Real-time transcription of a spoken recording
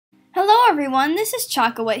everyone, this is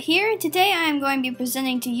Chocowit here, and today I am going to be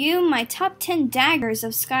presenting to you my top 10 daggers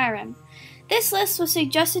of Skyrim. This list was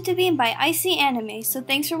suggested to me by Icy Anime, so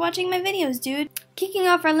thanks for watching my videos, dude. Kicking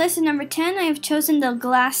off our list at number 10, I have chosen the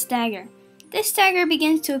Glass Dagger. This dagger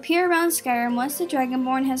begins to appear around Skyrim once the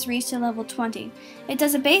Dragonborn has reached a level 20. It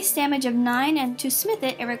does a base damage of 9, and to smith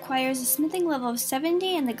it, it requires a smithing level of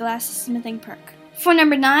 70 and the glass smithing perk. For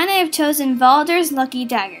number 9, I have chosen Valder's Lucky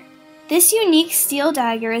Dagger. This unique steel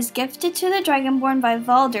dagger is gifted to the Dragonborn by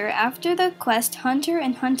Valder after the quest Hunter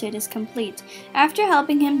and Hunted is complete, after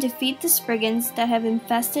helping him defeat the Spriggans that have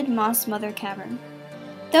infested Moss Mother Cavern.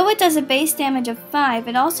 Though it does a base damage of 5,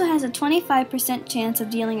 it also has a 25% chance of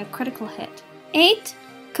dealing a critical hit. 8.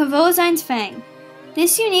 Kavozine's Fang.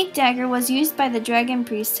 This unique dagger was used by the Dragon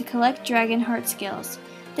Priest to collect Dragon Heart skills.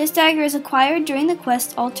 This dagger is acquired during the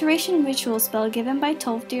quest Alteration Ritual spell given by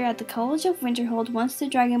Tolfdir at the College of Winterhold once the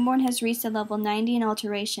Dragonborn has reached a level 90 in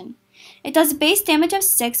Alteration. It does a base damage of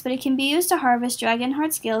 6, but it can be used to harvest Dragon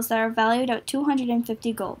Heart skills that are valued at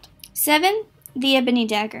 250 gold. 7. The Ebony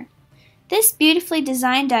Dagger. This beautifully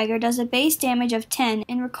designed dagger does a base damage of 10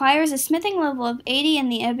 and requires a smithing level of 80 and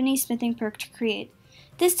the Ebony smithing perk to create.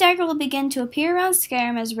 This dagger will begin to appear around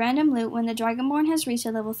Skyrim as random loot when the Dragonborn has reached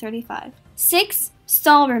a level 35. 6.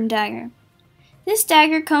 Stalrim Dagger. This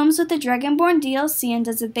dagger comes with the Dragonborn DLC and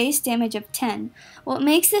does a base damage of 10. What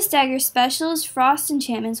makes this dagger special is frost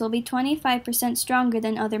enchantments will be 25% stronger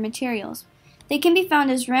than other materials. They can be found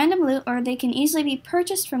as random loot, or they can easily be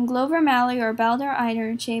purchased from Glover Mallory or Baldur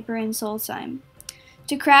Iron Shaper in Solstheim.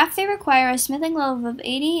 To craft, they require a smithing level of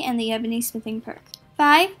 80 and the Ebony smithing perk.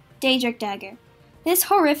 5. Daedric Dagger. This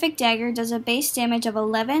horrific dagger does a base damage of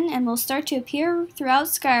 11 and will start to appear throughout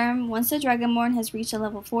Skyrim once the Dragonborn has reached a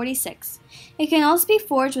level 46. It can also be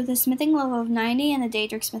forged with a smithing level of 90 and the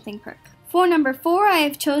Daedric smithing perk. For number 4, I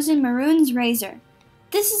have chosen Mehrunes Razor.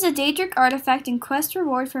 This is a Daedric artifact and quest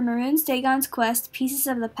reward for Mehrunes Dagon's quest Pieces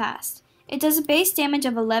of the Past. It does a base damage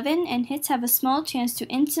of 11 and hits have a small chance to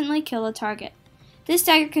instantly kill a target. This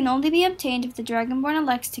dagger can only be obtained if the Dragonborn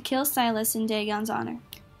elects to kill Silas in Dagon's honor.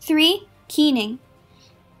 3. Keening.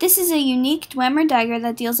 This is a unique Dwemer dagger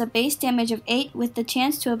that deals a base damage of 8 with the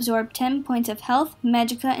chance to absorb 10 points of health,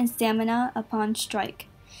 magicka, and stamina upon strike.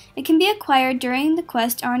 It can be acquired during the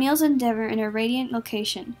quest Arniel's Endeavor in a radiant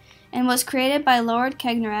location, and was created by Lord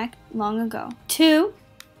Kegnarak long ago. 2.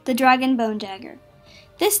 The Dragon Bone Dagger.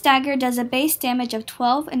 This dagger does a base damage of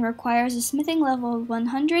 12 and requires a smithing level of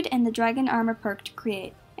 100 and the Dragon Armor perk to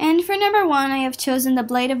create. And for number 1, I have chosen the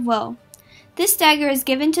Blade of Woe. This dagger is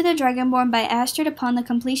given to the Dragonborn by Astrid upon the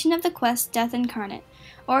completion of the quest Death Incarnate,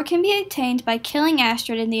 or can be obtained by killing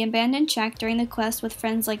Astrid in the abandoned shack during the quest with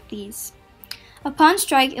friends like these. Upon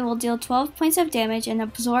strike, it will deal 12 points of damage and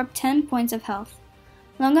absorb 10 points of health.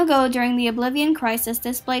 Long ago, during the Oblivion Crisis,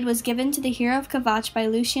 this blade was given to the Hero of Kvatch by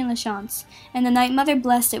Lucien Lachance, and the Night Mother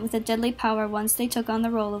blessed it with a deadly power once they took on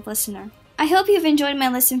the role of listener. I hope you've enjoyed my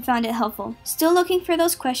list and found it helpful. Still looking for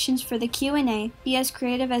those questions for the Q&A? Be as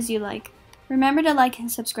creative as you like. Remember to like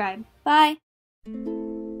and subscribe. Bye!